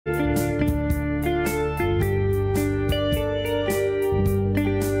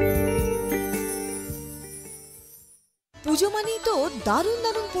দারুণ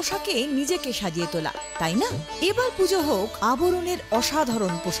দারুণ পোশাকে নিজেকে সাজিয়ে তোলা, তাই না? এবার পুজো হোক আবরণের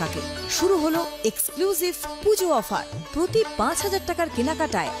অসাধারণ পোশাকে। শুরু হলো এক্সক্লুসিভ পুজো অফার। প্রতি ৫,০০০ টাকার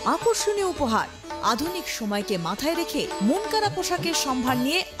কেনাকাটায় আকর্ষণীয় উপহার। আধুনিক সময়কে মাথায় রেখে মনকাড়া পোশাকের সম্ভার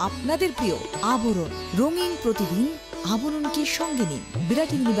নিয়ে আপনাদের প্রিয় আবরণ। রঙিন প্রতিদিন আবরণকে সঙ্গে নিন।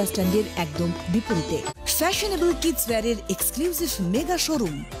 বিরাট বাস স্ট্যান্ডের একদম বিপরীতে fashionable kids ওয়্যারের exclusive mega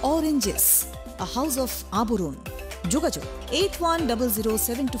showroom oranges, a house of আবরণ। যোগাযোগ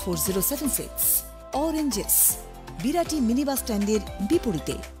 8100724076। অরেঞ্জেস, বিরাটি মিনি বাস স্ট্যান্ডের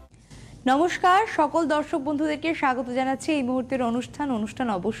বিপরীতে। নমস্কার সকল দর্শক বন্ধুদেরকে স্বাগত জানাচ্ছি এই মুহূর্তের অনুষ্ঠান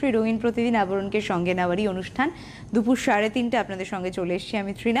অবশ্যই রঙিন প্রতিদিন আবরণকে সঙ্গে নেওয়ারই অনুষ্ঠান। দুপুর 3:30 আপনাদের সঙ্গে চলে এসেছি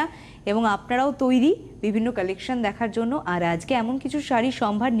আমি তৃণা, এবং আপনারাও তৈরি বিভিন্ন কালেকশন দেখার জন্য। আর আজকে এমন কিছু শাড়ি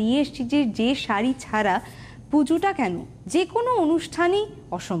সম্ভার নিয়ে এসেছি যে শাড়ি ছাড়া পুজোটা কেন যে কোনো অনুষ্ঠানই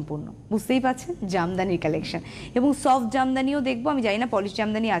অসম্পূর্ণ। বুঝতেই পারছেন, জামদানির কালেকশন এবং সফট জামদানিও দেখবো। আমি জানি না পলিশ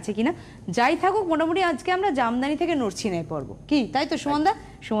জামদানি আছে কিনা, যাই থাকুক মোটামুটি আজকে আমরা জামদানি থেকে নড়ছি নাই পর্ব কি, তাই তো সুমনদা?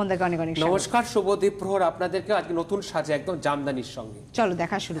 সুমনদাকে অনেক অনেক নমস্কার, শুভদীপ প্রহর আপনাদেরকে আজকে নতুন সাজে একদম জামদানির সঙ্গে। চলো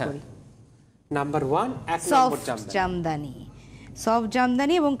দেখা শুরু করি। নাম্বার 1 এক নম্বর জামদানি। সফট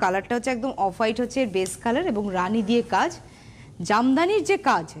জামদানি এবং কালারটা হচ্ছে একদম অফ হোয়াইট হচ্ছে এর বেস কালার এবং রানী দিয়ে কাজ। জামদানির যে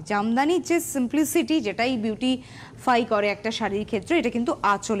কাজ, জামদানির যে সিম্পলিসিটি, যেটাই বিউটিফাই করে একটা শাড়ির ক্ষেত্রে, এটা কিন্তু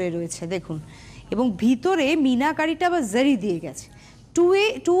আঁচলে রয়েছে দেখুন, এবং ভিতরে মিনাকারিটা বা জারি দিয়ে গেছে।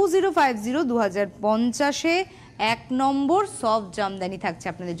 2050 এক নম্বর সফট জামদানি থাকছে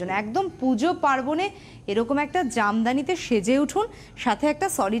আপনাদের জন্য। একদম পুজো পার্বণে এরকম একটা জামদানিতে সেজে উঠুন, সাথে একটা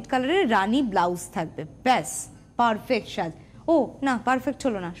সলিড কালারের রানী ব্লাউজ থাকবে, ব্যাস পারফেক্ট সাজ। ও না, পারফেক্ট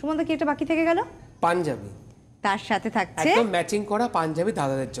হলো না সুমনদা, কি এটা বাকি থেকে গেল? পাঞ্জাবি, তার সাথে থাকছে একদম ম্যাচিং করা পাঞ্জাবি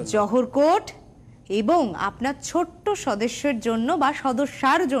দাদাদের জন্য জহর কোট, এবং আপনার ছোট্ট সদস্যের জন্য বা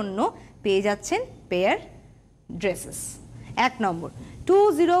সদস্যার জন্য পেয়ে যাচ্ছেন পেয়ার ড্রেসেস। এক নম্বর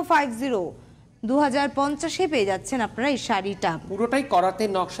 2050 পেয়ে যাচ্ছেন আপনারা এই শাড়িটা। পুরোটাই করাতে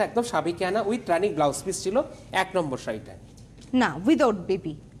নকশা, একদম সাবিকিয়ানা উইথ রানী ব্লাউজ পিস ছিল এক নম্বর শাড়িটা। না, উইদাউট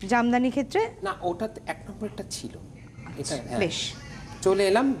বেবি জামদানি ক্ষেত্রে না, ওটা এক নম্বরটা ছিল। এটা বেশ। চলে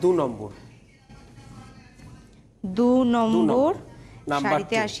এলাম 2 নম্বর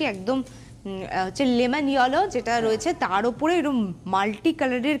শাড়িতে আসি। একদম হচ্ছে লেমন ইয়েলো যেটা রয়েছে, তার উপরে এরকম মাল্টি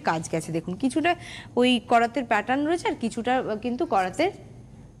কালারের কাজ গেছে দেখুন। কিছুটা ওই করাতের প্যাটার্ন রয়েছে আর কিছুটা কিন্তু করাতের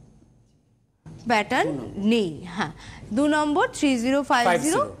প্যাটার্ন নেই। হ্যাঁ, 2 নম্বর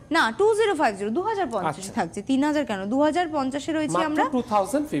 3050 না 2050 2050 থাকছে। 3000 কেন, 2050 রয়েছে আমরা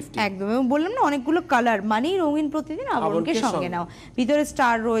 2050 একদম। বললাম না অনেকগুলো কালার, মানেই রঙিন প্রতিদিন আবরণকে সঙ্গে নাও। ভিতরে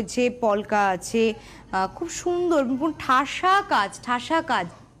স্টার রয়েছে, পলকা আছে, খুব সুন্দর ঠাসা কাজ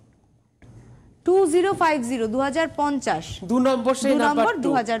 2050 2050 2 নম্বর সেই নাম্বার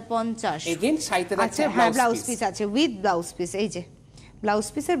 2050 এগেইন সাইতে আছে ব্লাউজ পিস আছে উইথ ব্লাউজ পিস। এই যে ব্লাউজ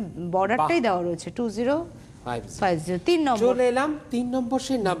পিসের বর্ডারটাই দেওয়া রয়েছে 2050। 3 নম্বর চলে এলাম 3 নম্বর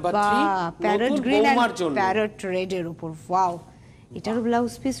সেই number 3 parrot green and parrot red এর উপর। ওয়াও, এটারও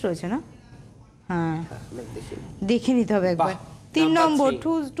ব্লাউজ পিস রয়েছে না? হ্যাঁ, দেখে নিতে হবে একবার। 3 নম্বর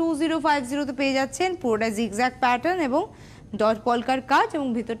 2050 তে পেয়ে যাচ্ছেন পুরোটা জিগজ্যাগ প্যাটার্ন এবং ডট পলকার কাজ, এবং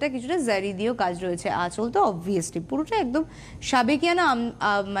ভিতরটা কিছুটা জারি দিয়েও কাজ রয়েছে। আঁচল তো অবভিয়াসলি পুরোটা একদম সাবেকিয়ানা,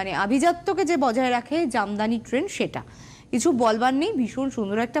 মানে আভিজাত্যকে যে বজায় রাখে জামদানি ট্রেন্ড, সেটা কিছু বলবার নেই। ভীষণ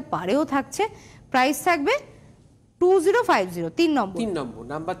সুন্দর একটা পাড়েও থাকছে। প্রাইস থাকবে 2050। 3 নম্বর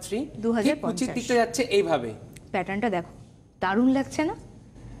নাম্বার 3 2050 দিতে যাচ্ছে এইভাবে। প্যাটার্নটা দেখো, দারুণ লাগছে না?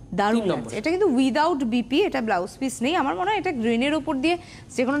 দারুণ লাগছে। এটা কিন্তু উইদাউট বিপি, এটা ব্লাউজ পিস নেই। আমার মনে হয় এটা গ্রিনের উপর দিয়ে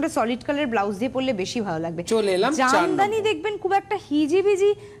যে কোনো একটা সলিড কালার ব্লাউজ দিয়ে পরলে বেশি ভালো লাগবে। চলে এলাম জামদানি দেখবেন খুব একটা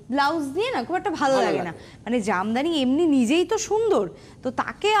হিজিবিজি ব্লাউজ দিয়ে না খুব একটা ভালো লাগে না। মানে জামদানি এমনি নিজেই তো সুন্দর, তো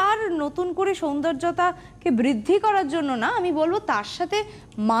তাকে আর নতুন করে সৌন্দর্যতাকে বৃদ্ধি করার জন্য না, আমি বলবো তার সাথে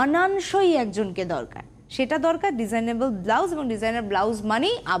মানানসই একজনকে দরকার। সেটা দরকার ডিজাইনেবল ব্লাউজ, এবং ডিজাইনার ব্লাউজ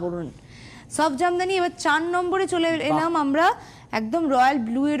মানেই আবরণ। সব জামদানি। এবার 4 নম্বরে চলে এলাম আমরা। একদম রয়্যাল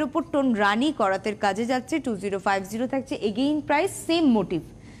ব্লু এর উপর টোন রানী করাতের কাজে যাচ্ছে। 2050 থাকছে। Again price same,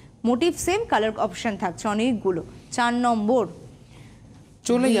 motive same, colour option থাকছে অনেকগুলো। 4 নম্বর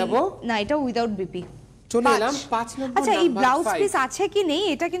চলে যাব না, এটা উইদাউট বিপি। চলে এলাম 5 নম্বর। আচ্ছা, এই ব্লাউজ পিস আছে কি নেই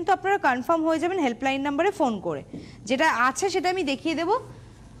এটা কিন্তু আপনারা কনফার্ম হয়ে যাবেন হেল্পলাইন নম্বরে ফোন করে। যেটা আছে সেটা আমি দেখিয়ে দেবো।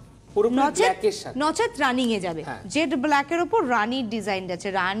 নচেত রানিং এ যাবে। জেড ব্ল্যাক এর উপর রানীর ডিজাইন আছে।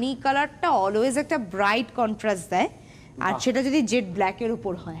 রানী কালারটা অলওয়েজ একটা ব্রাইট কন্ট্রাস্ট দেয়, আর সেটা যদি জেড ব্ল্যাক এর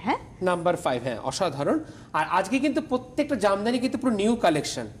উপর হয়। হ্যাঁ, নাম্বার 5, হ্যাঁ অসাধারণ। আর আজকে কিন্তু প্রত্যেকটা জামদানি কিন্তু পুরো নিউ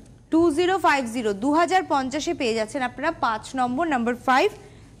কালেকশন। 2050 পেয়ে যাচ্ছেন আপনারা 5 নম্বর নাম্বার 5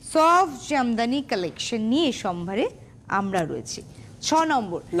 সফট জামদানি কালেকশন নিয়ে সম্ভারে আমরা রয়েছি। 6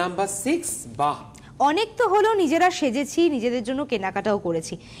 নম্বর নাম্বার 6, বাহ অনেক তো হলেও নিজেরা সেজেছি, নিজেদের জন্য কেনাকাটাও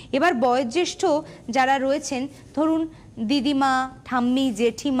করেছি। এবার বয়োজ্যেষ্ঠ যারা রয়েছেন, ধরুন দিদিমা, ঠাম্মি,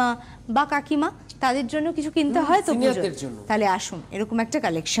 জেঠিমা বা কাকিমা, তাদের জন্য কিছু কিনতে হয় তো পুজোর। তাহলে আসুন এরকম একটা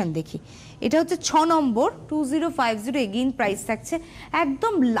কালেকশন দেখি। এটা হচ্ছে 6 নম্বর 2050, এগেইন প্রাইস থাকছে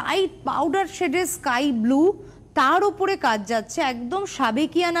একদম লাইট পাউডার শেডের স্কাই ব্লু, তার উপরে কাজ যাচ্ছে একদম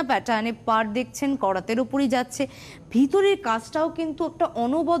সাবেকিয়ানা প্যাটার্নে, পার দেখছেন করাতের উপরই যাচ্ছে, ভিতরের কাজটাও কিন্তু একটা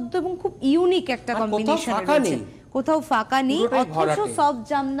অনবদ্য এবং খুব ইউনিক একটা কম্বিনেশন রয়েছে, কোথাও ফাঁকা নেই, অথচ সফট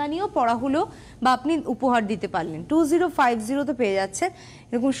জামদানিও পরা হলো বা আপনি উপহার দিতে পারলেন। 2050 তো পেয়ে যাচ্ছেন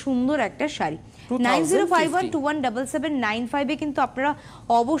এরকম সুন্দর একটা শাড়ি। 9051217795 কিন্তু আপনারা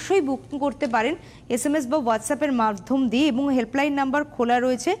অবশ্যই বুকিং করতে পারেন SMS বা হোয়াটসঅ্যাপের মাধ্যম দিয়ে, এবং হেল্পলাইন নাম্বার খোলা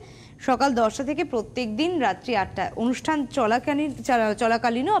রয়েছে সকাল 10টা থেকে প্রত্যেক দিন রাত্রি 8টা। অনুষ্ঠান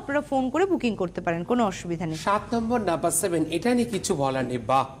চলাকালীনও আপনারা ফোন করে বুকিং করতে পারেন, কোনো অসুবিধা নেই। 7 নম্বর নাম্বার 7, এটা নিয়ে কিছু বলার নেই।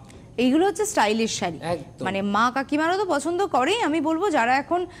 বাহ, এইগুলো হচ্ছে স্টাইলিশ শাড়ি, মানে মা কাকিমারা তো পছন্দ করেই। আমি বলবো যারা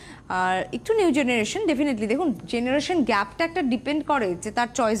এখন একটু নিউ জেনারেশন, ডেফিনেটলি দেখুন জেনারেশন গ্যাপটা একটা ডিপেন্ড করে যে তার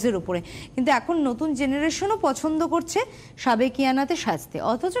চয়েসের উপরে, কিন্তু এখন নতুন জেনারেশনও পছন্দ করছে সাবেকিয়ানাতে সাজতে,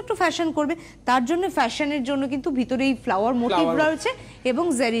 অথচ একটু ফ্যাশন করবে, তার জন্য ফ্যাশনের জন্য কিন্তু ভিতরে এই ফ্লাওয়ার মোটিভ রয়েছে এবং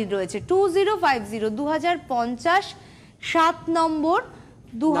জারির রয়েছে। 2050 2050 7 নম্বর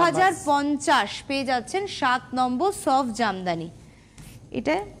 2050 পেয়ে যাচ্ছেন 7 নম্বর সফট জামদানি।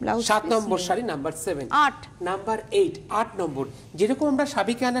 এটা ব্লাউজ 7 নম্বর শাড়ি নাম্বার 7, 8 নাম্বার 8, 8 নম্বর। যেরকম আমরা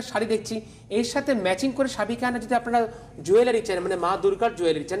সাবিকানার শাড়ি দেখছি, এর সাথে ম্যাচিং করে সাবিকানা যদি আপনারা জুয়েলারি চান, মানে মা দুর্গার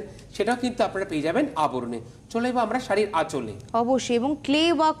জুয়েলারি চান, সেটাও কিন্তু আপনারা পেয়ে যাবেন আবরণে। চলে যাবো আমরা শাড়ির আঁচলে। অবশ্যই, এবং ক্লে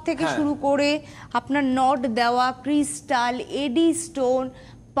ওয়ার্ক থেকে শুরু করে আপনার নট দেওয়া, ক্রিস্টাল, এডি স্টোন,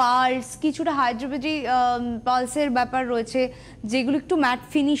 পার্লস, কিছুটা হাইড্রোবেজি পার্লসের ব্যাপার রয়েছে, যেগুলো একটু ম্যাট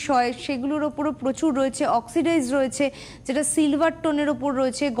ফিনিশ হয়, সেগুলোর ওপরও প্রচুর রয়েছে। অক্সিডাইজ রয়েছে, যেটা সিলভার টোনের ওপর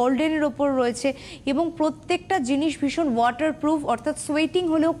রয়েছে, গোল্ডেনের ওপর রয়েছে, এবং প্রত্যেকটা জিনিস ভীষণ ওয়াটারপ্রুফ, অর্থাৎ সোয়েটিং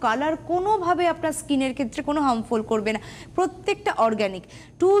হলেও কালার কোনোভাবে আপনার স্কিনের ক্ষেত্রে কোনো হার্মফুল করবে না, প্রত্যেকটা অর্গ্যানিক।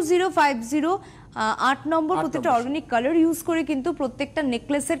 2050 8 নম্বর, প্রত্যেকটা অর্গানিক কালার ইউজ করে কিন্তু প্রত্যেকটা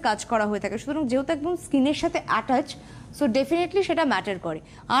নেকলেসের কাজ করা হয়ে থাকে, সুতরাং যেহেতু একদম স্কিনের সাথে অ্যাটাচ, সো ডেফিনেটলি সেটা ম্যাটার করে।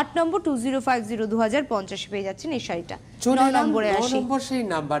 8 নম্বর 2050 2050 পেয়ে যাচ্ছেন এই শাড়িটা। 9 নম্বরে আসি, 9 নম্বর সেই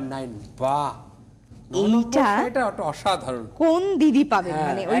নাম্বার 9। বাহ, এটা অসাধারণ। কোন দিদি পাবেন,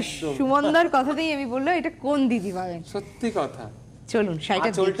 মানে ওই সুমনদার কথাতেই আমি বললাম এটা কোন দিদি পাবেন, সত্যি কথা। চলুন শাড়িটা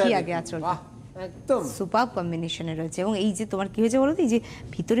দেখি আগে। আঁচলটা একদম সুপার কম্বিনেশনে রয়েছে, এবং এই যে তোমার কি হয়েছে বলো তো, এই যে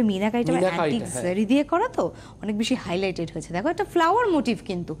ভিতরে মিনাকারিটা অ্যান্টিক জারি দিয়ে করা, তো অনেক বেশি হাইলাইটেড হয়েছে। দেখো একটা ফ্লাওয়ার মোটিভ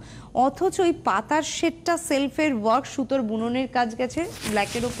কিন্তু, অথচ ওই পাতার শেডটা সেলফের ওয়ার্ক, সুতোর বুননের কাজ গেছে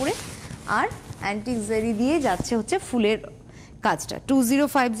ব্ল্যাকের উপরে, আর অ্যান্টিক জারি দিয়ে যাচ্ছে হচ্ছে ফুলের কাজটা।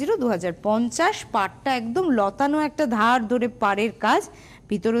 2050 2050 পাড়টা একদম লতানো একটা ধার ধরে পাড়ের কাজ,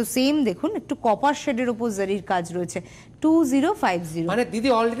 ভিতরেও সেম দেখুন একটু কপার শেডের উপর জারির কাজ রয়েছে। 2050 মানে দিদি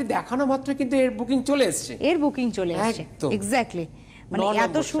অলরেডি দেখানো মাত্র কিন্তু এর বুকিং চলে এসেছে, এর বুকিং চলে এসেছে এক্স্যাক্টলি। মানে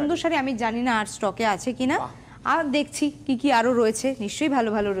এত সুন্দর শাড়ি আমি জানি না আর স্টকে আছে কিনা, আর দেখছি কি কি আরো রয়েছে, নিশ্চয়ই ভালো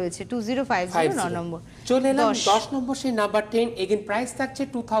ভালো রয়েছে। 2050 9 নম্বর। চলে এলাম 10 নম্বর সেই নাম্বার 10, এগেইন প্রাইস থাকছে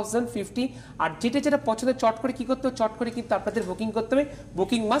 2050। আর যেটা পছন্দ চট করে কি করতে হবে, চট করে কিন্তু আপনাদের বুকিং করতে হবে,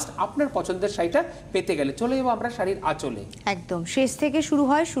 বুকিং মাস্ট আপনার পছন্দের শাড়িটা পেতে গেলে। চলে যাবো আমরা শাড়ির আঁচলে। একদম শেষ থেকে শুরু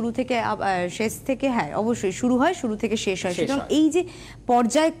হয়, শুরু থেকে শেষ থেকে, হ্যাঁ অবশ্যই শুরু হয়, শুরু থেকে শেষ হয়। সুতরাং এই যে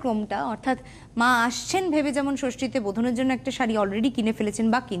পর্যায়ক্রমটা, অর্থাৎ মা আসছেন ভেবে যেমন ষষ্ঠীতে বোধনের জন্য একটা শাড়ি অলরেডি কিনে ফেলেছেন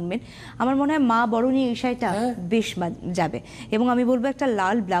বা কিনবেন, আমার মনে হয় মা বরণী এই শাড়িটা বেশ যাবে। এবং আমি বলবো একটা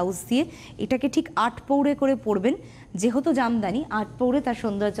লাল ব্লাউজ দিয়ে এটাকে ঠিক 8 পৌড়ে করে পরবেন, যেহেতু জামদানি 8 পৌড়ে তার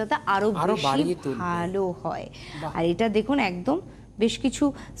সৌন্দর্যতা আরো বেশি ভালো হয়। আর এটা দেখুন একদম বেশ কিছু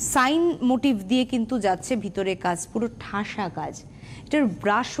সাইন মোটিভ দিয়ে কিন্তু যাচ্ছে ভিতরে কাজ, পুরো ঠাসা কাজ, এটার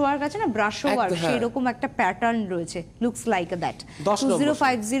ব্রাশ ওয়ার্ক আছে না, ব্রাশ ওয়ার্ক সেরকম একটা প্যাটার্ন রয়েছে, লুকস লাইক দ্যাট।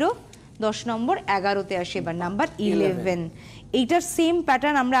 2050 10 নম্বর। 11তে আসে এবার নাম্বার 11। এইটার সেম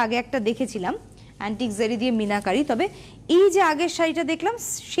প্যাটার্ন আমরা আগে একটা দেখেছিলাম, অ্যান্টিক জারি দিয়ে মিনাকারি, তবে এই যে আগের শাড়িটা দেখলাম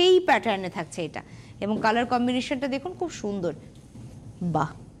সেই প্যাটার্নে থাকছে এটা, এবং কালার কম্বিনেশনটা দেখুন খুব সুন্দর, বাহ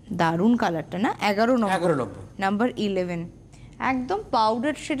দারুণ কালারটা না। 11 নম্বর নাম্বার 11, একদম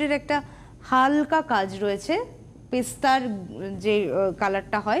পাউডার শেডের একটা হালকা কাজ রয়েছে, পেস্তার যে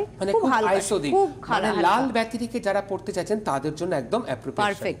কালারটা হয় খুব হালকা, খুব লাল ব্যতিরিকে যারা পড়তে চাচ্ছেন তাদের জন্য একদম অ্যাপ্রোপ্রিয়েট,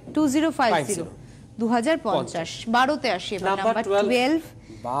 পারফেক্ট। 2050 2050 12তে আসে এবার নাম্বার 12।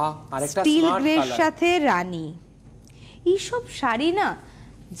 বাহ, আরেকটা স্টিল স্মার্ট গ্রের কালার, সাথে রানী। এইসব শাড়ি না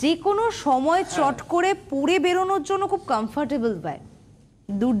যে কোনো সময় চট করে পরে বেরোনোর জন্য খুব কমফোর্টেবল পায়,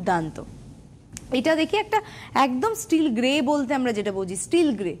 দুর্দান্ত। এটা দেখি একটা একদম স্টিল গ্রে বলতে আমরা যেটা বুঝি, স্টিল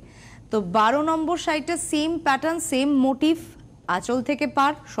গ্রে। তো 12 নম্বর শাড়িটা সেম প্যাটার্ন, সেম মোটিভ, আঁচল থেকে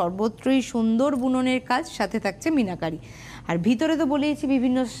পার সর্বত্রই সুন্দর বুননের কাজ, সাথে থাকছে মিনাকারি। আর ভিতরে তো বলেইছি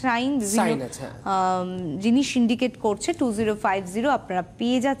বিভিন্ন সাইন, বিভিন্ন জিনিস ইন্ডিকেট করছে। 2050 আপনারা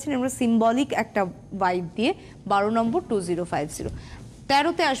পেয়ে যাচ্ছেন আমরা সিম্বলিক একটা ভাইব দিয়ে। 12 নম্বর 2050।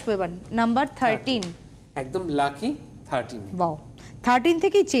 13তে আসবো এবার, নাম্বার 13। একদম লাকি 13। বাও, 13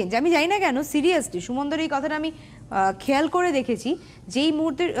 থেকেই চেঞ্জ। আমি জানি না কেন, সিরিয়াসলি সুমনদর এই কথাটা আমি খেয়াল করে দেখেছি, যেই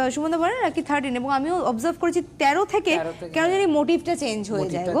মুহূর্তে সুমনদা বলে নাকি 13, এবং আমিও অবজার্ভ করেছি 13 থেকে কেন জানি মোটিভটা চেঞ্জ হয়ে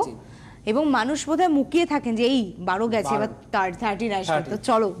যায় গো। এবং মানুষ বোধহয় মুকিয়ে থাকেন যে এই 12 গেছে, এবার 13 আসবে, তো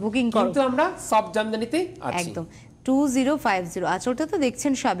চলো বুকিং করো। কিন্তু আমরা সব জামদানিতে আছি একদম 2050। আঁচলটা তো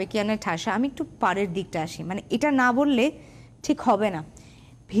দেখছেন সাবেকিয়ানের ঠাসা। আমি একটু পাড়ের দিকটা আসি, মানে এটা না বললে ঠিক হবে না।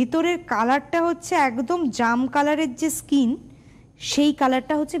 ভিতরের কালারটা হচ্ছে একদম জাম কালারের যে স্কিন, সেই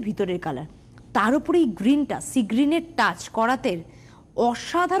কালারটা হচ্ছে ভিতরের কালার। তার উপরে এই গ্রিনটা, সি গ্রিনের টাচ করাতের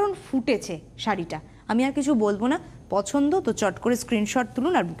অসাধারণ ফুটেছে শাড়িটা। আমি আর কিছু বলবো না, পছন্দ তো চট করে স্ক্রিনশট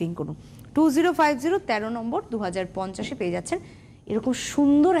তুলুন আর বুকিং করুন। 2050, 13 নম্বর, 2050-এ পেয়ে যাচ্ছেন এরকম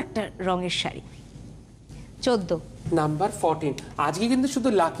সুন্দর একটা রঙের শাড়ি। 14 নাম্বার 14। আজকে কিন্তু শুধু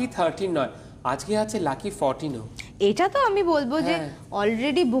লাকি 13 নয়, আজকে আছে লাকি 14ও। এটা তো আমি বলবো যে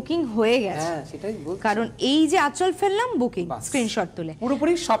অলরেডি বুকিং হয়ে গেছে। হ্যাঁ, সেটাই বলছি। কারণ এই যে আঁচল ফেললাম, বুকিং স্ক্রিনশট তুলে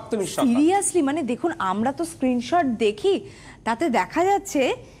পুরোপুরি সপ্তমী সকাল। সিরিয়াসলি মানে দেখুন, আমরা তো স্ক্রিনশট দেখি, তাতে দেখা যাচ্ছে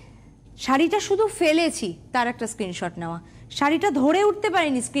শাড়িটা শুধু ফেলেছি তার একটা স্ক্রিনশট নেওয়া, শাড়িটা ধরে উঠতে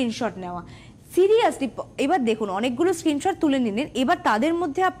পারিনি স্ক্রিনশট নেওয়া। সিরিয়াসলি এবার দেখুন, অনেকগুলো স্ক্রিনশট তুলে নিলেন, এবার তাদের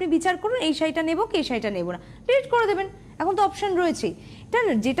মধ্যে আপনি বিচার করুন এই শাড়িটা নেবো কি এই শাড়িটা নেবো না, ডিলিট করে দেবেন। এখন তো অপশন রয়েছেই। এটা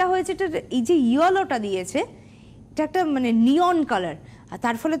যেটা হয়েছে, এটা এই যে ইয়েলোটা দিয়েছে, এটা একটা মানে নিয়ন কালার, আর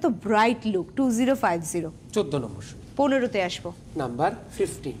তার ফলে তো ব্রাইট লুক। 2050। 14 নম্বর 15তে আসবো, নাম্বার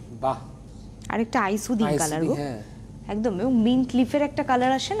 15। বাহ, আরেকটা আইসুদিং কালার গো, হ্যাঁ একদম। এবং মিন্ট লিফের একটা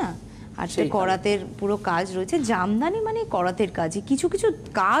কালার আসে না, আর সে করাতের পুরো কাজ রয়েছে। জামদানি মানে করাতের কাজই। কিছু কিছু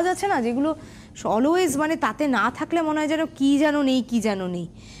কাজ আছে না যেগুলো অলওয়েজ মানে তাতে না থাকলে মনে হয় যেন কি যেন নেই, কি যেন নেই।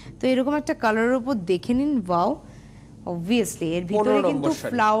 তো এরকম একটা কালারের উপর দেখে নিন, ওয়াও। অবভিয়াসলি এর ভিতরে কিন্তু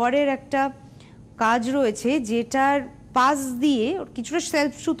ফ্লাওয়ারের একটা কাজ রয়েছে, যেটার পাশ দিয়ে কিছুটা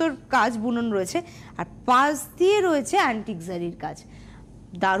সেলফ সুতোর কাজ বুনন রয়েছে, আর পাশ দিয়ে রয়েছে অ্যান্টিক জারির কাজ।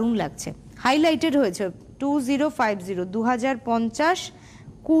 দারুণ লাগছে, হাইলাইটেড হয়েছে। 2050, 2050,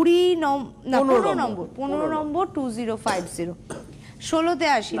 15 নম্বর 2050। 16তে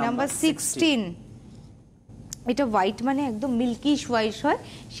আসি, নাম্বার 16। এটা হোয়াইট, মানে একদম মিল্কিশ হোয়াইট হয়,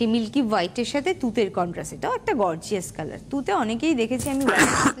 সেই মিল্কি হোয়াইটের সাথে তুতের কন্ট্রাস্ট। এটাও একটা গর্জিয়াস কালার। তুতে অনেকেই দেখেছি আমি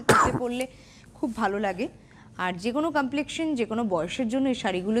তুতে পরলে খুব ভালো লাগে, আর যে কোনো কমপ্লেক্সন, যে কোনো বয়সের জন্য এই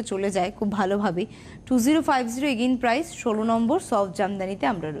শাড়িগুলো চলে যায় খুব ভালোভাবেই। 2050 এগেইন প্রাইস। 16 নম্বর সফট জামদানিতে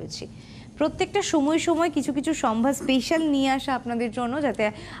আমরা রয়েছি। প্রত্যেকটা সময় সময় কিছু কিছু সম্ভার স্পেশাল নিয়ে আসা আপনাদের জন্য, যাতে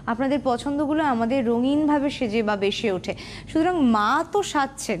আপনাদের পছন্দগুলো আমাদের রঙিনভাবে সেজে বা বেশে ওঠে। সুতরাং মা তো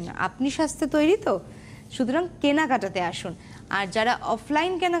সাজছেন, আপনি সাজতে তৈরি তো, সুতরাং কেনাকাটাতে আসুন। আর যারা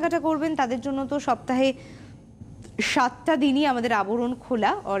অফলাইন কেনাকাটা করবেন তাদের জন্য তো সপ্তাহে 7টা দিনই আমাদের আবরণ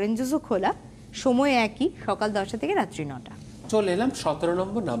খোলা, অরেঞ্জেসও খোলা, সময় একই, সকাল 10টা থেকে রাত্রি 9টা। চলে এলাম 17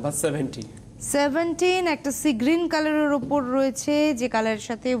 নম্বর, নাম্বার 17। একটা সি গ্রিন কালারের ওপর রয়েছে, যে কালারের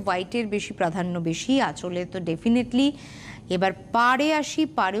সাথে হোয়াইটের বেশি প্রাধান্য বেশি। আঁচলে তো ডেফিনেটলি। এবার পাড়ে আসি,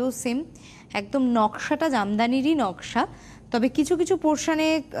 পাড়েও সেম একদম নকশাটা জামদানিরই নকশা, তবে কিছু কিছু পোর্শনে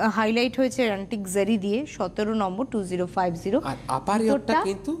হাইলাইট হয়েছে অ্যান্টিক জারি দিয়ে। 17 নম্বর 2050। আর আপারিয়রটা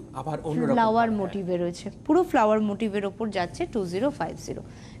কিন্তু আবার অন্যরকম ফ্লাওয়ার মোটিভে রয়েছে, পুরো ফ্লাওয়ার মোটিভের ওপর যাচ্ছে 2050।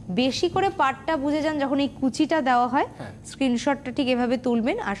 বেশি করে পার্টটা বুঝে যান যখন এই কুচিটা দেওয়া হয়, স্ক্রিনশটটা ঠিক এভাবে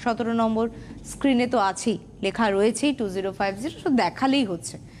তুলবেন। আর 17 নম্বর স্ক্রিনে তো আছেই, লেখা রয়েছেই 2050, তো দেখালেই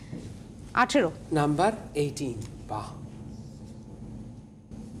হচ্ছে। 18 নাম্বার 18। বাহ,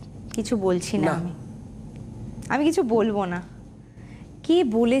 কিছু বলছি না, আমি কিছু বলবো না। কে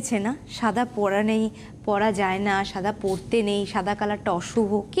বলেছে না সাদা পরা নেই, পরা যায় না, সাদা পরতে নেই, সাদা কালারটা অশুভ,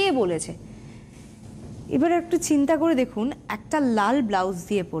 কে বলেছে? এবার একটু চিন্তা করে দেখুন, একটা লাল ব্লাউজ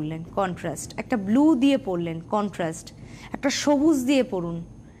দিয়ে পরলেন কন্ট্রাস্ট, একটা ব্লু দিয়ে পরলেন কন্ট্রাস্ট, একটা সবুজ দিয়ে পরুন,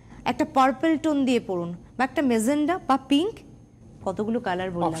 একটা পার্পল টোন দিয়ে পরুন, বা একটা মেজেন্ডা বা পিঙ্ক, কতগুলো কালার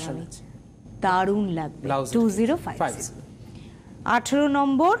বললাম আমি, দারুণ লাগবে। 2050। 18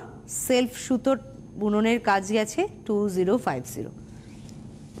 নম্বর সেলফ সুতোর বুননের কাজ আছে 2050।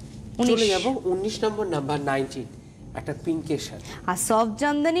 চলে যাব 19 নম্বর, নাম্বার 19, একটা পিঙ্কের সাথে। আর সফট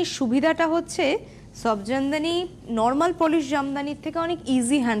জামদানির সুবিধাটা হচ্ছে, সফট জামদানি নর্মাল পলিশ জামদানির থেকে অনেক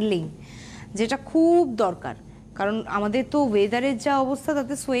ইজি হ্যান্ডলিং, যেটা খুব দরকার। কারণ আমাদের তো ওয়েদারের যা অবস্থা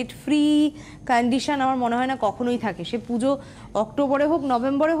তাতে সোয়েট ফ্রি কন্ডিশন আমার মনে হয় না কখনোই থাকে, সে পুজো অক্টোবরে হোক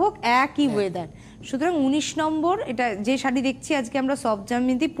নভেম্বরে হোক একই ওয়েদার। সুতরাং 19 নম্বর, এটা যে শাড়ি দেখছি আজকে আমরা সফট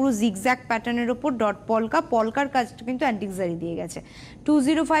জামদানি পুরো জিগজ্যাগ প্যাটার্নের ওপর ডট পলকার কাজটা কিন্তু অ্যান্টিক জারি দিয়ে গেছে।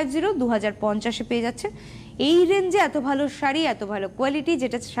 2050 2050 পেয়ে যাচ্ছেন। এই রেঞ্জে এত ভালো শাড়ি, এত ভালো কোয়ালিটি,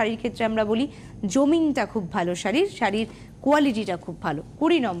 যেটা শাড়ির ক্ষেত্রে আমরা বলি জমিনটা খুব ভালো, শাড়ির কোয়ালিটিটা খুব ভালো।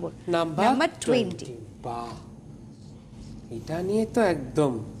 20 নম্বর, নাম্বার 20। বাহ, এটা নিয়ে তো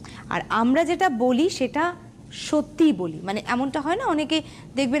একদম। আর আমরা যেটা বলি সেটা সত্যিই বলি, মানে এমনটা হয় না অনেকে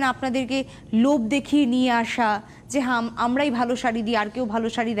দেখবেন আপনাদেরকে লোভ দেখিয়ে নিয়ে আসা যে হ্যাঁ আমরাই ভালো শাড়ি দিই আর কেউ ভালো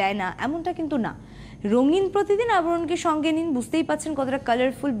শাড়ি দেয় না, এমনটা কিন্তু না। রঙিন প্রতিদিন আবরণকে সঙ্গে নিন, বুঝতেই পাচ্ছেন কতটা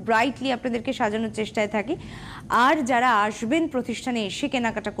কালারফুল ব্রাইটলি আপনাদেরকে সাজানোর চেষ্টায় থাকি। আর যারা আসবেন প্রতিষ্ঠানে এসে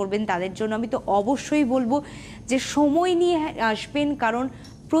কেনাকাটা করবেন তাদের জন্য আমি তো অবশ্যই বলবো যে সময় নিয়ে আসবেন, কারণ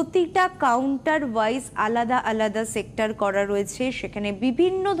প্রতিটা কাউন্টার ওয়াইজ আলাদা আলাদা সেক্টর করা রয়েছে, সেখানে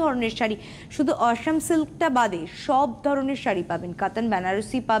বিভিন্ন ধরনের শাড়ি, শুধু অসাম সিল্কটা বাদে সব ধরনের শাড়ি পাবেন, কাতান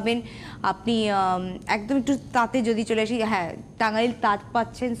বেনারসি পাবেন আপনি, একদম একটু তাঁতে যদি চলে আসি, হ্যাঁ টাঙ্গাইল তাঁত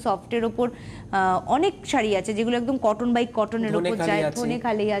পাচ্ছেন, সফটের ওপর অনেক শাড়ি আছে যেগুলো একদম কটন বাই কটনের ওপর যায়, ধনে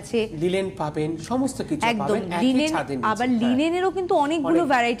খালি আছে, লিনেন পাবেন, সমস্ত কিছু একদম লিনেন, আবার লিনেনেরও কিন্তু অনেকগুলো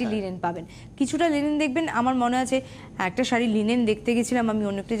ভ্যারাইটি লিনেন পাবেন। কিছুটা লিনেন দেখবেন, আমার মনে আছে একটা শাড়ি লিনেন দেখতে গেছিলাম আমি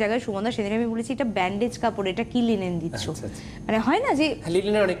অন্য একটা জায়গায়, সুগন্ধা, সেদিন আমি বলেছি এটা ব্যান্ডেজ কাপড়, এটা কি লিনেন দিচ্ছ, মানে হয় না যে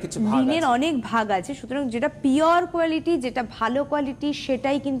লিনেনের অনেক কিছু ভাগ আছে, লিনেন অনেক ভাগ আছে। সুতরাং যেটা পিওর কোয়ালিটি, যেটা ভালো কোয়ালিটি,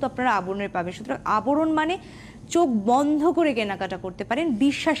 সেটাই কিন্তু আপনারা আবরণের পাবেন। সুতরাং আবরণ মানে চোখ বন্ধ করে কেনাকাটা করতে পারেন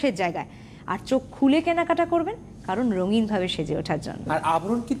বিশ্বাসের জায়গায়, আর চোখ খুলে কেনাকাটা করবেন কারণ রঙিন ভাবে সেজে ওঠার জন্য। আর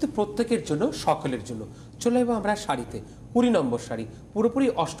আবরণ কিন্তু প্রত্যেকের জন্য, সকলের জন্য। চলে যাবো আমরা শাড়িতে। 20 নম্বর শাড়ি, পুরোপুরি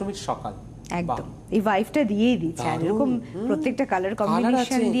অষ্টমীর সকাল। একদম এই ভাইবটা দিয়েই দিচ্ছে, আর এরকম প্রত্যেকটা কালার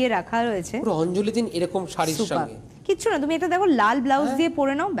কম্বিনেশন দিয়ে রাখা রয়েছে, পুরো অঞ্জলি দিন এরকম শাড়ির সঙ্গে। কিচ্ছু না, তুমি এটা দেখো লাল ব্লাউজ দিয়ে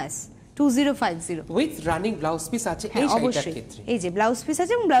পরে নাও, ব্যাস। 2050 উইথ রানিং ব্লাউজ পিস আছে এই শাড়িটার ক্ষেত্রে। এই যে ব্লাউজ পিস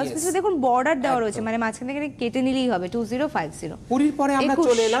আছে, এবং ব্লাউজ পিসে দেখুন বর্ডার দেওয়া রয়েছে, মানে মাঝখান থেকে কেটে নিলেই হবে। 2050। পুরীর পরে আমরা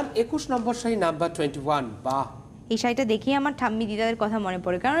চলে এলাম 21 নম্বর শাড়ি, নাম্বার 21। বাহ, এই শাড়িটা দেখি আমার ঠাম্মি দিদাদের কথা মনে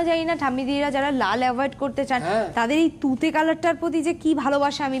পড়ে, কারণ জানি না ঠাম্মি দিদিরা যারা লাল অ্যাভয়েড করতে চান তাদের এই তুতে কালারটার প্রতি যে কি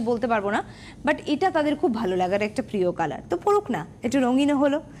ভালোবাসা আমি বলতে পারবো না, বাট এটা তাদের খুব ভালো লাগার একটা প্রিয় কালার, তো পড়ুক না, একটু রঙিনও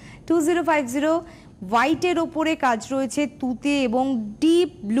হলো। 2050 হোয়াইটের ওপরে কাজ রয়েছে তুতে এবং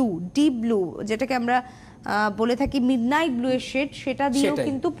ডিপ ব্লু যেটাকে আমরা বলে থাকি মিডনাইট ব্লু এর শেড, সেটা দিয়েও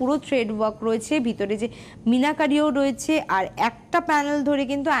কিন্তু পুরো থ্রেড ওয়ার্ক রয়েছে, ভিতরে যে মিনাকারিও রয়েছে, আর একটা প্যানেল ধরে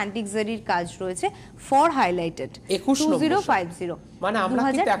কিন্তু অ্যান্টিক জারির কাজ রয়েছে ফর হাইলাইটেড। 2050 মানে আমরা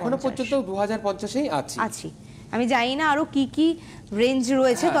কিন্তু এখনো পর্যন্ত 2050 আছি। আমি জানি না আরো কি কি রেঞ্জ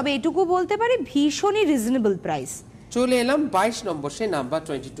রয়েছে, তবে এটুকু বলতে পারি ভীষণই রিজনেবল প্রাইস। চলে এলাম 22 নম্বর সে নাম্বার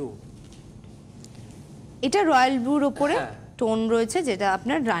 22। এটা রয়্যাল ব্লুর উপরে টোন রয়েছে, যেটা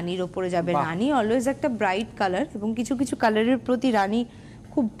আপনার রানীর উপরে যাবে। রানী অলওয়েজ একটা ব্রাইট কালার, এবং কিছু কিছু কালারের প্রতি রানী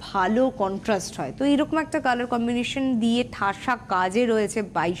খুব ভালো কন্ট্রাস্ট হয়, তো এরকম একটা কালার কম্বিনেশন দিয়ে ঠাসা কাজে রয়েছে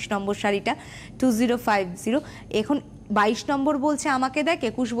 22 নম্বর শাড়িটা 2050। এখন 22 নম্বর বলছে আমাকে দেখ,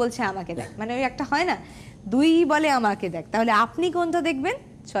 21 বলছে আমাকে দেখ, মানে ওই একটা হয় না, দুই বলে আমাকে দেখ, তাহলে আপনি কোনটা দেখবেন?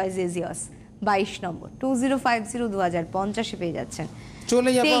 Choice is years. 22 নম্বর 2050 2050 পেয়ে যাচ্ছেন। চলে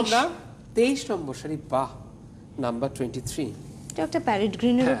যাব আমরা 23 নম্বর শাড়ি। বাহ, নাম্বার 23। এটা একটা প্যারেট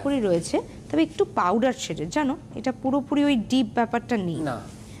গ্রিনের উপরই রয়েছে, তবে একটু পাউডার শেডের, জানো এটা পুরোপুরি ওই ডিপ ব্যাপারটা নেই না,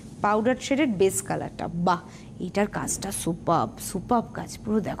 পাউডার শেডের বেস কালারটা। বাহ, এটার কাজটা সুপারব কাজ,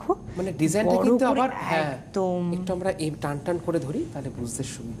 পুরো দেখো, মানে ডিজাইনটা কিন্তু আবার একদম একটু আমরা এই টান করে ধরি তাহলে বুঝতে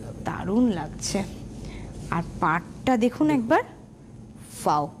সুবিধা হবে, দারুণ লাগছে। আর পাটটা দেখুন একবার,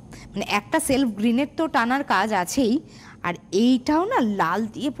 ওয়াও, মানে একটা সেলফ গ্রিনের তো টানার কাজ আছেই, আর এইটাও না লাল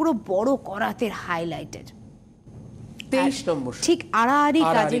দিয়ে পুরো বড় করাতের হাইলাইটেড। 23 নম্বর ঠিক আড়াআড়ি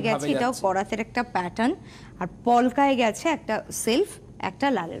কাজে গেছে, এটাও করাতের একটা প্যাটার্ন, আর পলকায় গেছে একটা সেলফ, একটা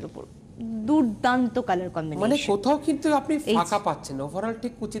লালের উপর, দুর্দান্ত কালার কম্বিনেশন, মানে কোথাও কিন্তু আপনি ফাঁকা পাচ্ছেন। ওভারঅল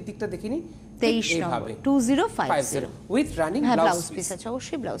ঠিক কুচির দিকটা দেখিনি। 23 নম্বর 2050 উইথ রানিং ব্লাউজ পিস আছে,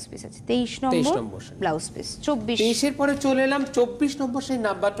 অবশ্যই ব্লাউজ পিস আছে। 23 নম্বর ব্লাউজ পিস। 23 এর পরে চলে এলাম 24 নম্বর সেই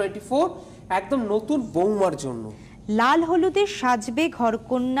নাম্বার 24, একদম নতুন বৌমার জন্য। লাল হলুদে সাজবে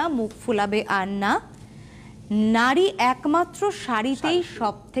ঘরকন্যা, মুখ ফুলাবে আর না, নারী একমাত্র শাড়িতেই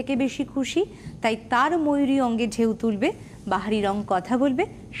সব থেকে বেশি খুশি, তাই তার ময়ূরী অঙ্গে ঢেউ তুলবে, বাহারি রং কথা বলবে,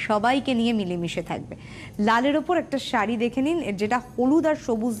 সবাইকে নিয়ে মিলেমিশে থাকবে। লালের ওপর একটা শাড়ি দেখে নিন, যেটা হলুদ আর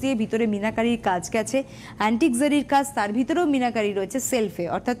সবুজ দিয়ে ভিতরে মিনাকারির কাজ গেছে, অ্যান্টিক জারির কাজ, তার ভিতরেও মিনাকারি রয়েছে সেলফে,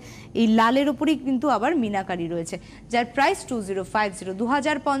 অর্থাৎ এই লালের ওপরই কিন্তু আবার মিনাকারি রয়েছে, যার প্রাইস 2050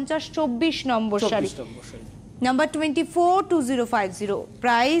 2050। 24 নম্বর শাড়ি, নাম্বার 24 2050,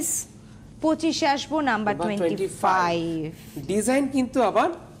 প্রাইস 25-এ আসবো, নাম্বার 25। ডিজাইন কিন্তু আবার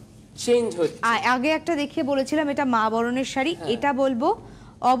চেঞ্জ হচ্ছে। আগে একটা দেখিয়ে বলেছিলাম এটা মা বরণের শাড়ি, এটা বলবো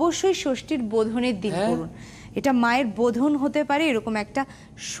অবশ্যই ষষ্ঠীর বোধনের দিন পরুন। এটা মায়ের বোধন হতে পারে, এরকম একটা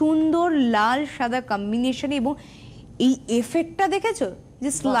সুন্দর লাল সাদা কম্বিনেশন, এবং এই এফেক্টটা দেখেছো যে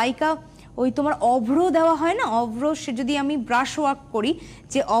লাইকা ওই তোমার অভ্র দেওয়া হয় না, অভ্র যদি আমি ব্রাশ ওয়ার্ক করি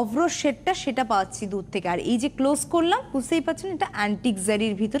যে অভ্র শেডটা সেটা পাচ্ছি দূর থেকে। আর এই যে ক্লোজ করলাম বুঝতেই পারছেন এটা অ্যান্টিক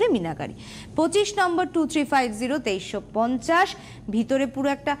জারির ভিতরে মিনাকারি। 25 নম্বর 2350 2350, ভিতরে পুরো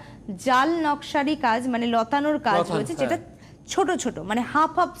একটা জাল নকশারি কাজ, মানে লতানোর কাজ রয়েছে, যেটা ছোট ছোট মানে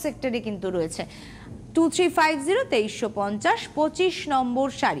হাফ হাফ সেক্টরে কিন্তু রয়েছে। 2350 2350, 25 নম্বর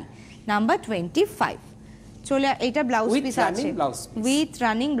শাড়ি, নাম্বার 25। চলে এটা ব্লাউজ পিস আছে উইথ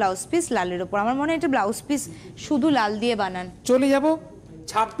রানিং ব্লাউজ পিস লালের উপর। আমার মনে হয় এটা ব্লাউজ পিস শুধু লাল দিয়ে বানান। চলে যাব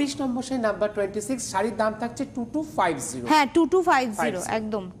 26 নম্বর সেই নাম্বার 26, শাড়ির দাম থাকছে 2250। হ্যাঁ 2250,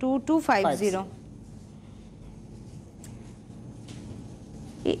 একদম 2250।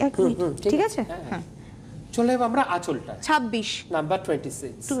 এক মিনিট, ঠিক আছে। হ্যাঁ চলে যাব আমরা আঁচলটা 26 নাম্বার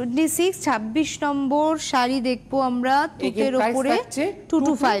 26। 26 নম্বর শাড়ি দেখবো আমরা, তুতের উপরে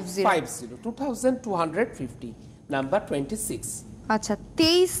 2250 2250 নাম্বার 26। আচ্ছা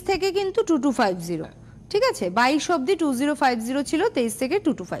 23 থেকে কিন্তু 2250, ঠিক আছে 22 অবধি 2050 ছিল, 23 থেকে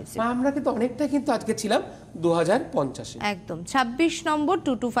 2250। আমরা কিন্তু অনেকটা কিন্তু আজকে ছিলাম 2050 একদম 26 নম্বর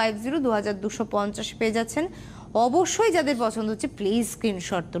 2250 2250 পেয়ে যাচ্ছেন। অবশ্যই যাদের পছন্দ হচ্ছে প্লিজ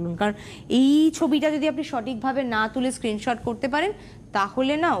স্ক্রিনশট তুলুন, কারণ এই ছবিটা যদি আপনি সঠিকভাবে না তুলে স্ক্রিনশট করতে পারেন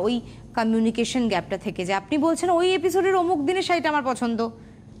তাহলে না ওই কমিউনিকেশন গ্যাপটা থেকে যায়। আপনি বলছেন ওই এপিসোডের অমুক দিনে শাড়িটা আমার পছন্দ,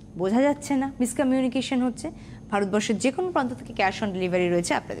 বোঝা যাচ্ছে না, মিসকমিউনিকেশন হচ্ছে। ভারতবর্ষের যে কোনো প্রান্ত থেকে ক্যাশ অন ডেলিভারি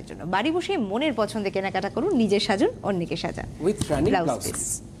রয়েছে আপনাদের জন্য। বাড়ি বসে মনের পছন্দে কেনাকাটা করুন, নিজে সাজুন, অন্যকে সাজান উইথ রানিং ব্লাউজ পিস।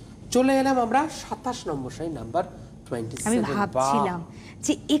 চলে এলাম আমরা 27 নম্বর শাড়ি নাম্বার 27। আমি ভাবছিলাম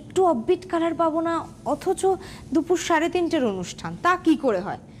যে একটু অফবিট কালার পাবো না, অথচ দুপুর 3:30-এর অনুষ্ঠান, তা কি করে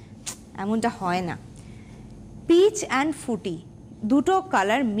হয়? এমনটা হয় না। পিচ অ্যান্ড ফুটি দুটো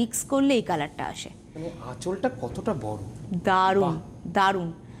কালার মিক্স করলে এই কালারটা আসে। মানে আঁচলটা কতটা বড়, দারুণ দারুণ।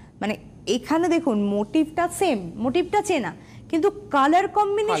 মানে এখানে দেখুন মোটিভটা সেম, মোটিভটা চেনা, কিন্তু কালার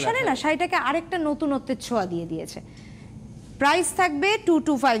কম্বিনেশনে না শাড়িটাকে আরেকটা নতুনত্বের ছোঁয়া দিয়ে দিয়েছে। প্রাইস থাকবে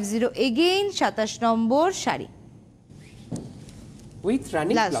 2250। Again 27 number sari with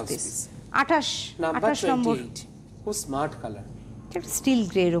running blouse piece 28 নম্বর। খুব স্মার্ট কালার, এটা স্টিল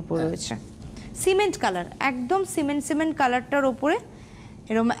গ্রে এর উপর রয়েছে, সিমেন্ট কালার, একদম সিমেন্ট কালারটার উপরে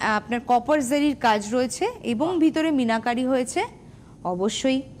এরকম আপনার কপার জারির কাজ রয়েছে এবং ভিতরে মিনাকারি হয়েছে।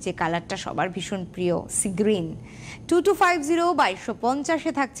 অবশ্যই যে কালারটা সবার ভীষণ প্রিয়, সি গ্রিন। 2250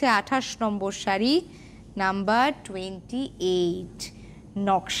 2250-এ থাকছে 28 নম্বর শাড়ি নাম্বার 28।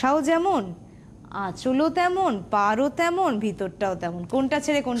 নকশাও যেমন, আঁচলও তেমন, পাড়ও তেমন, ভিতরটাও তেমন। কোনটা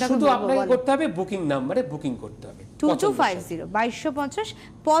ছেড়ে কোনটা শুধু আপনাকে করতে হবে বুকিং নাম্বারে বুকিং করতে হবে। 2250 2250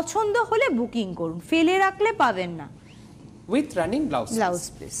 পছন্দ হলে বুকিং করুন, ফেলে রাখলে পাবেন না। With running blouse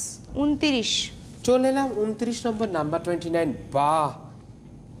piece 29। চলে এলাম 29 নম্বর নাম্বার 29। বাহ,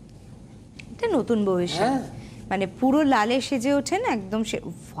 এটা নতুন বউয়ের শাড়ি, মানে পুরো লালে সেজে ওঠেন একদম। সে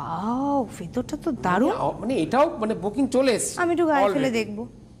ওয়াও, ভেতরটা তো দারুণ। মানে এটাও মানে বুকিং চলে এসেছে, আমি একটু গায়ে ফেলে দেখবো,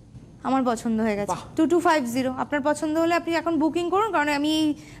 আমার পছন্দ হয়ে গেছে। 2250 আপনার পছন্দ হলে আপনি এখন বুকিং করুন, কারণ আমি এই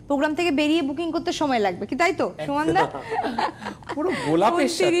প্রোগ্রাম থেকে বেরিয়ে বুকিং করতে সময় লাগবে কি, তাই তো সুমনদা? পুরো গোলাপের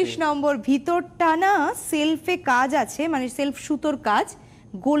সাথে 29 নম্বর। ভিতরটা না সেলফে কাজ আছে, মানে সেলফ সুতোর কাজ,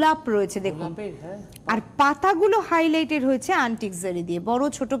 গোলাপ রয়েছে দেখুন, আর পাতাগুলো হাইলাইটেড হয়েছে অ্যান্টিক জারি দিয়ে। বড়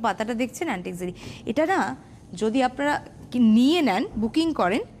ছোট পাতাটা দেখছেন অ্যান্টিক জারি। এটা না যদি আপনারা নিয়ে নেন, বুকিং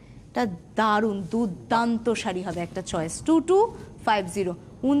করেন, এটা দারুণ দুর্দান্ত শাড়ি হবে, একটা চয়েস। 2250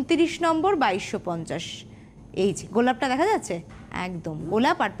 29 নম্বর 2250। এই যে গোলাপটা দেখা যাচ্ছে, একদম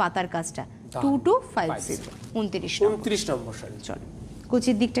গোলাপ আর পাতার কাজটা। 2250 29 নম্বর শাড়ি। চলো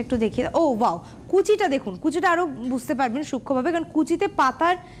কুচির দিকটা একটু দেখিয়ে। ও ওয়াও, কুচিটা দেখুন, কুচিটা আরো বুঝতে পারবেন সূক্ষ্মভাবে, কারণ কুচিতে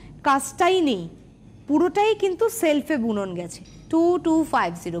পাতার কাজটাই নেই, পুরোটাই কিন্তু সেলফে বুনন গেছে।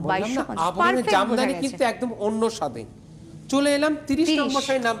 2250 2250 জামদানি কিন্তু একদম অন্য স্বাদে। চলে এলাম 30 নম্বর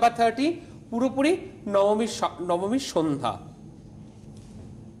শাড়ি নাম্বার 30, পুরোপুরি নবমীর সন্ধ্যা।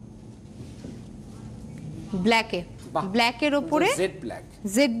 ব্ল্যাকের উপরে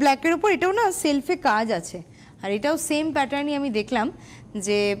জেড ব্ল্যাকের উপর, এটাও না সেলফে কাজ আছে, আর এটাও সেম প্যাটার্নই আমি দেখলাম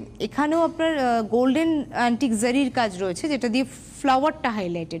যে এখানেও আপনার গোল্ডেন অ্যান্টিক জারির কাজ রয়েছে, যেটা দিয়ে ফ্লাওয়ারটা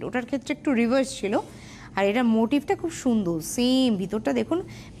হাইলাইটেড, ওটার ক্ষেত্রে একটু রিভার্স ছিল। আর এটার মোটিভটা খুব সুন্দর, সেম ভিতরটা দেখুন,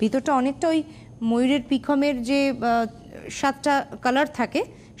 ভিতরটা অনেকটা ওই ময়ূরের পিখমের যে 7টা কালার থাকে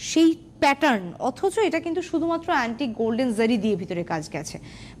সেই প্যাটার্ন, অথচ এটা কিন্তু শুধুমাত্র অ্যান্টিক গোল্ডেন জারি দিয়ে ভিতরে কাজ গেছে।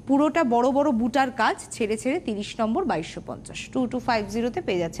 পুরোটা বড় বড় বুটার কাজ, ছেড়ে ছেড়ে 30 নম্বর 2250, 2250 তে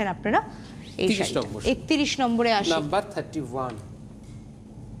পেয়ে যাচ্ছেন আপনারা এই 31 নম্বরে আসি নাম্বার 31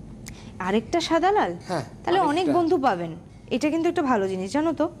 আরেকটা সাদা লাল। তাহলে অনেক বন্ধু পাবেন, এটা কিন্তু একটা ভালো জিনিস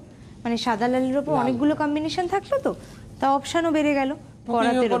জানো তো, মানে সাদা লালের উপর অনেকগুলো কম্বিনেশন থাকলো তো তা অপশনও বেড়ে গেল,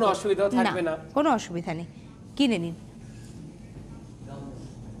 পরাতে কোনো অসুবিধা থাকবে না, কোনো অসুবিধা নেই, কিনে নিন।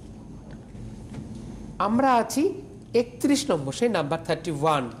 আমরা আছি 31 নম্বর, সেই নাম্বার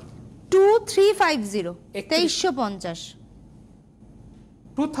 31 2350 2350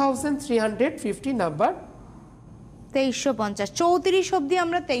 2350 নাম্বার 2350, 34 অবধি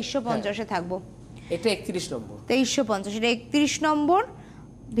আমরা 2350 এ থাকবো। এটা 31 নম্বর, 2350, এটা 31 নম্বর।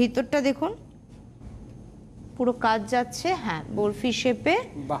 ভিতরটা দেখুন পুরো কাজ যাচ্ছে, হ্যাঁ বরফি শেপে,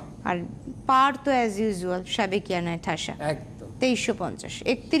 বাহ, আর পার তো অ্যাজ ইউজুয়াল সাবেকিয়ানায় ঠাসা, একদম 2350,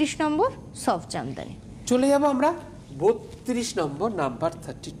 31 নম্বর সফট জামদানি। চলে যাব আমরা 32 নম্বর, নাম্বার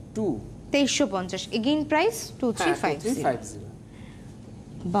 32 2350, এগেইন প্রাইস 2350।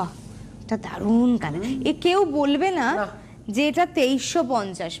 বাহ, এটা দারুণ কালার, এ কেউ বলবে না যে এটা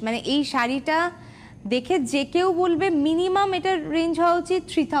 2350, মানে এই শাড়িটা দেখে যে কেউ বলবে মিনিমাম এটার রেঞ্জ হওয়া উচিত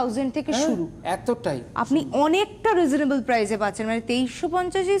 3000 থেকে শুরু, এতটাই আপনি অনেকটা রিজনেবল প্রাইসে পাচ্ছেন, মানে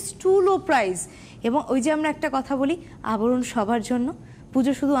 2350 ইজ টু লো প্রাইস। এবং ওই যে আমরা একটা কথা বলি, আবরণ সবার জন্য,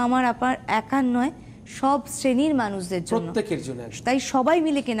 পুজো শুধু আমার আপার একার নয়, সব শ্রেণীর মানুষদের জন্য, প্রত্যেকের জন্য। তাই সবাই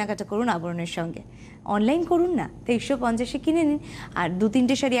মিলে কেনাকাটা করুন আবরণের সঙ্গে, অনলাইন করুন না, 2350 কিনে নিন, আর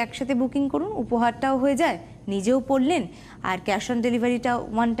 2-3টে শাড়ি একসাথে বুকিং করুন, উপহারটাও হয়ে যায়, নিজেও পরলেন, আর ক্যাশ অন ডেলিভারিটা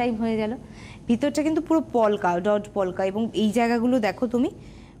ওয়ান টাইম হয়ে গেল। ভিতরটা কিন্তু পুরো পলকা, ডট পলকা, এবং এই জায়গাগুলো দেখো তুমি,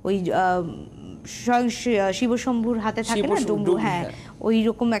 ওই স্বয়ং শিবশম্ভুর হাতে থাকে না ডমরু, হ্যাঁ ওই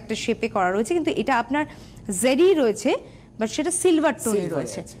রকম একটা শেপে করা রয়েছে, কিন্তু এটা আপনার জেরি রয়েছে, বাট সেটা সিলভার টোনে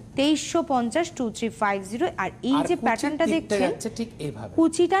রয়েছে। 2350 2350। আর এই যে প্যাটার্নটা দেখছেন ঠিক এইভাবে,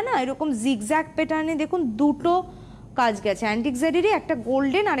 কুচিটা না এরকম জিগজ্যাগ প্যাটার্নে দেখুন, দুটো কাজ গেছে, অ্যান্টিক জারিরই, একটা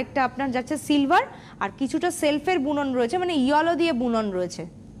গোল্ডেন আর একটা আপনার যাচ্ছে সিলভার, আর কিছুটা সেলফের বুনন রয়েছে, মানে ইয়েলো দিয়ে বুনন রয়েছে।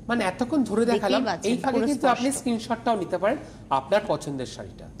 মানে এতক্ষণ ধরে দেখালাম, এই ফাঁকে কিন্তু আপনি স্ক্রিনশটটাও নিতে পারেন আপনার পছন্দের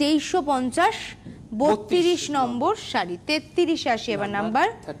শাড়িটা। 2350 32 নম্বর শাড়ি, 33 আসি এবার নাম্বার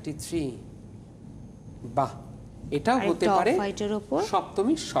 33। বাহ, এটাও হতে পারে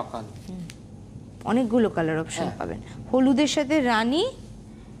সপ্তমীর সকাল, অনেকগুলো কালার অপশন পাবেন, হলুদের সাথে রানী,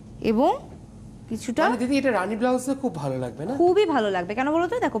 এবং কিছুটা দিদি এটা রানী ব্লাউজে খুব ভালো লাগবে না? খুবই ভালো লাগবে, কেন বলো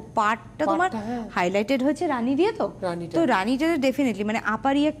তো, দেখো পাটটা তোমার হাইলাইটেড হয়েছে রানী দিয়ে, তো রানীটা ডেফিনেটলি, মানে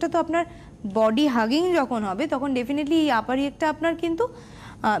আপারি একটা তো আপনার বডি হাগিং যখন হবে তখন ডেফিনেটলি এই আপারি একটা আপনার কিন্তু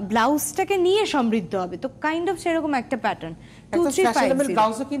ব্লাউজটাকে নিয়ে সমৃদ্ধ হবে, তো কাইন্ড অফ সেরকম একটা প্যাটার্ন। 2350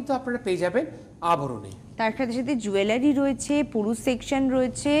 ব্লাউজও কিন্তু আপনারা পেয়ে যাবেন আবরণে, তার সাথে সাথে জুয়েলারি রয়েছে, পুরুষ সেকশন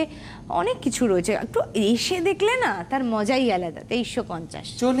রয়েছে, অনেক কিছু রয়েছে, একটু এসে দেখলে না তার মজাই আলাদা। 2350।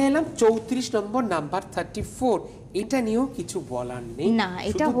 চলে এলাম 34 নম্বর, নাম্বার 34। এটা নিয়েও কিছু বলার নেই না,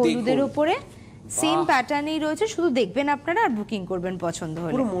 এটা হলুদের উপরে সেম প্যাটার্নই রয়েছে, শুধু দেখবেন আপনারা আর বুকিং করবেন পছন্দ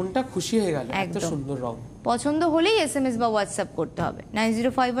হলে, পুরো মনটা খুশি হয়ে গেল, এত সুন্দর রং। পছন্দ হলেই এসএমএস বা হোয়াটসঅ্যাপ করতে হবে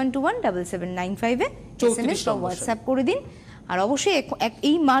 9051217795 এ এসএমএস বা হোয়াটসঅ্যাপ করে দিন। আর অবশ্যই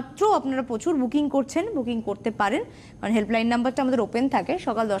এই মাত্র আপনারা প্রচুর বুকিং করছেন, বুকিং করতে পারেন, কারণ হেল্পলাইন নাম্বারটা আমাদের ওপেন থাকে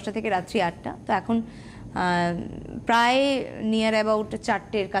সকাল 10টা থেকে রাত্রি 8টা, তো এখন প্রায় নিয়ার অ্যাবাউট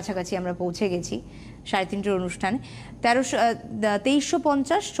 4টের কাছাকাছি আমরা পৌঁছে গেছি 3:30 অনুষ্ঠানে।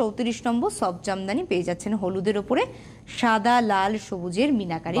 2350 34 নম্বর সফট জামদানি পেয়ে যাচ্ছেন হলুদের ওপরে সাদা লাল সবুজের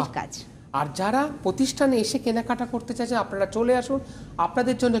মিনাকারির কাজ। আর যারা প্রতিষ্ঠানে এসে কেনাকাটা করতে চাইছেন আপনারা চলে আসুন,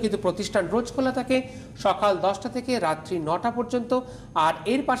 আপনাদের জন্য কিন্তু প্রতিষ্ঠান রোজ খোলা থাকে সকাল 10টা থেকে রাত্রি 9টা পর্যন্ত। আর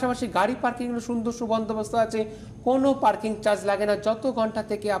এর পাশাপাশি গাড়ি পার্কিংয়ের সুন্দর সুবন্দোবস্ত আছে, কোনো পার্কিং চার্জ লাগে না, যত ঘন্টা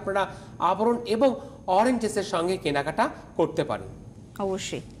থেকে আপনারা আবরণ এবং অরেঞ্জেসের সঙ্গে কেনাকাটা করতে পারেন।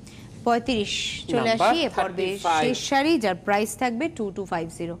 অবশ্যই 35 চলে আসি এ পর্বে শেষ শাড়ি, যার প্রাইস থাকবে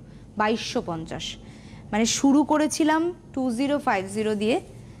 2250 2250। মানে শুরু করেছিলাম 2050 দিয়ে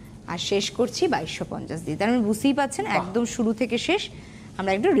আর শেষ করছি 2250 দিয়ে, তার মানে বুঝতেই পাচ্ছেন একদম শুরু থেকে শেষ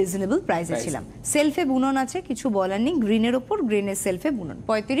আমরা একটু রিজনেবল প্রাইসে ছিলাম। সেলফে বুনন আছে, কিছু বলার নেই, গ্রিনের ওপর গ্রিনের সেলফে বুনন।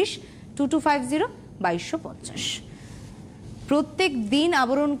 35 2250 2250। প্রত্যেক দিন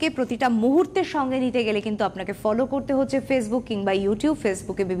আবরণকে প্রতিটা মুহূর্তের সঙ্গে নিতে গেলে কিন্তু আপনাকে ফলো করতে হচ্ছে ফেসবুক কিংবা ইউটিউব।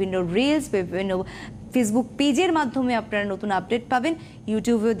 ফেসবুকে বিভিন্ন রিলস, বিভিন্ন ফেসবুক পেজের মাধ্যমে আপনারা নতুন আপডেট পাবেন,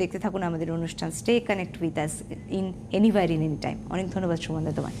 ইউটিউবেও দেখতে থাকুন আমাদের অনুষ্ঠান। Stay connect with us in anywhere in any time. অনেক ধন্যবাদ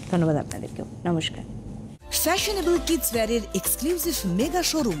সুমন্দা তোমায়, ধন্যবাদ আপনাদেরকেও, নমস্কার। Fashionable kids ওয়্যারের exclusive mega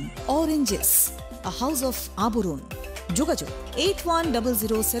showroom oranges, a house of আবরণ। যোগাযোগ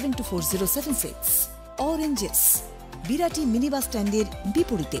 8100724076। অরেঞ্জেস, বিরাটি মিনি বাস স্ট্যান্ডের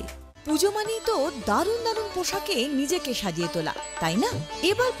বিপরীতে। পুজো মানেই তো দারুণ দারুণ পোশাকে নিজেকে সাজিয়ে তোলা, তাই না?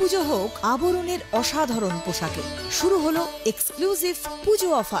 এবার পুজো হোক আবরণের অসাধারণ পোশাকে। শুরু হলো এক্সক্লুসিভ পুজো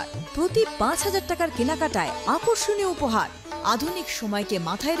অফার। প্রতি ৫,০০০ টাকার কেনাকাটায় আকর্ষণীয় উপহার। আধুনিক সময়কে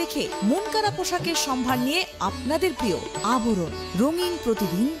মাথায় রেখে মনকাড়া পোশাকের সম্ভার নিয়ে আপনাদের প্রিয় আবরণ। রঙিন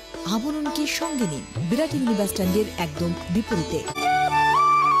প্রতিদিন আবরণকে সঙ্গে নিন। বিরাট ইউনিভার্স স্ট্যান্ডের একদম বিপরীতে।